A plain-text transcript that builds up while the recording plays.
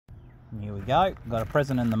Here we go. Got a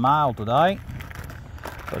present in the mail today.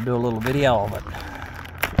 Got to do a little video of it.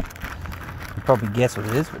 You probably guess what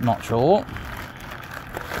it is, but not sure.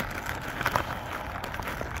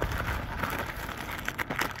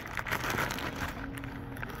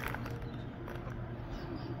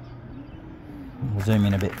 We'll zoom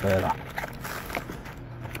in a bit further.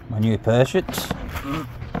 My new Pursuits.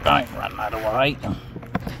 Don't run that away.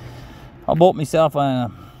 I bought myself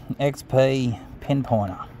an XP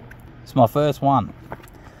pinpointer. It's my first one.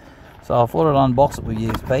 So I thought I'd unbox it with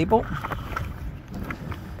you people.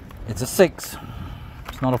 It's a 6.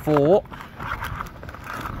 It's not a 4.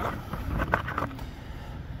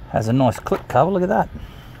 Has a nice clip cover, look at that.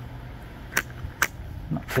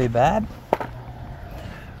 Not too bad.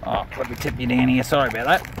 Oh, let me tip you down here, sorry about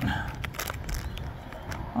that.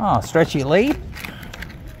 Oh, stretchy lead.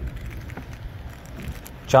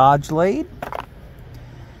 Charge lead.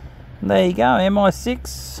 There you go,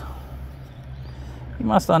 MI6. You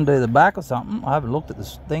must undo the back or something. I haven't looked at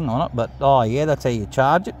this thing on it, but oh yeah, that's how you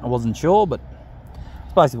charge it. I wasn't sure, but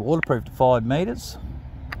it's basically waterproof to 5 meters.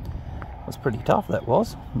 That's pretty tough, that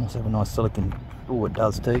was. Must have a nice silicone. Oh, it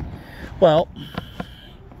does too. Well,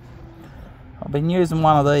 I've been using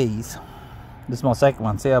one of these. This is my second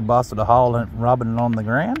one. See how I busted a hole in it and rubbing it on the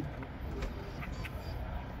ground?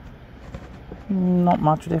 Not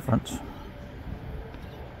much difference.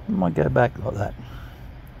 Might go back like that.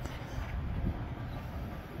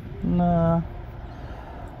 No,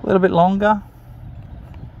 a little bit longer.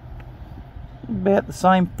 About the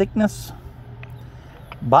same thickness.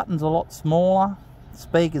 Buttons a lot smaller.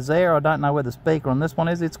 Speaker's there. I don't know where the speaker on this one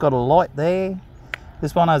is. It's got a light there.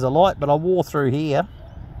 This one has a light, but I wore through here.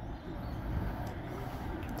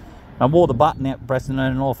 I wore the button out, pressing it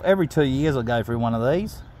on and off. Every 2 years I go through one of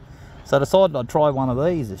these. So I decided I'd try one of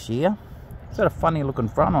these this year. It's got a funny looking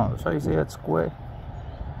front on it. So you see that square.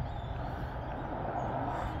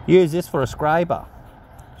 Use this for a scraper.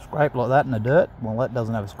 Scrape like that in the dirt. Well, that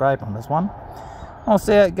doesn't have a scrape on this one. I'll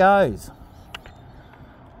see how it goes.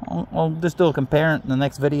 I'll just do a comparison in the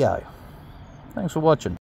next video. Thanks for watching.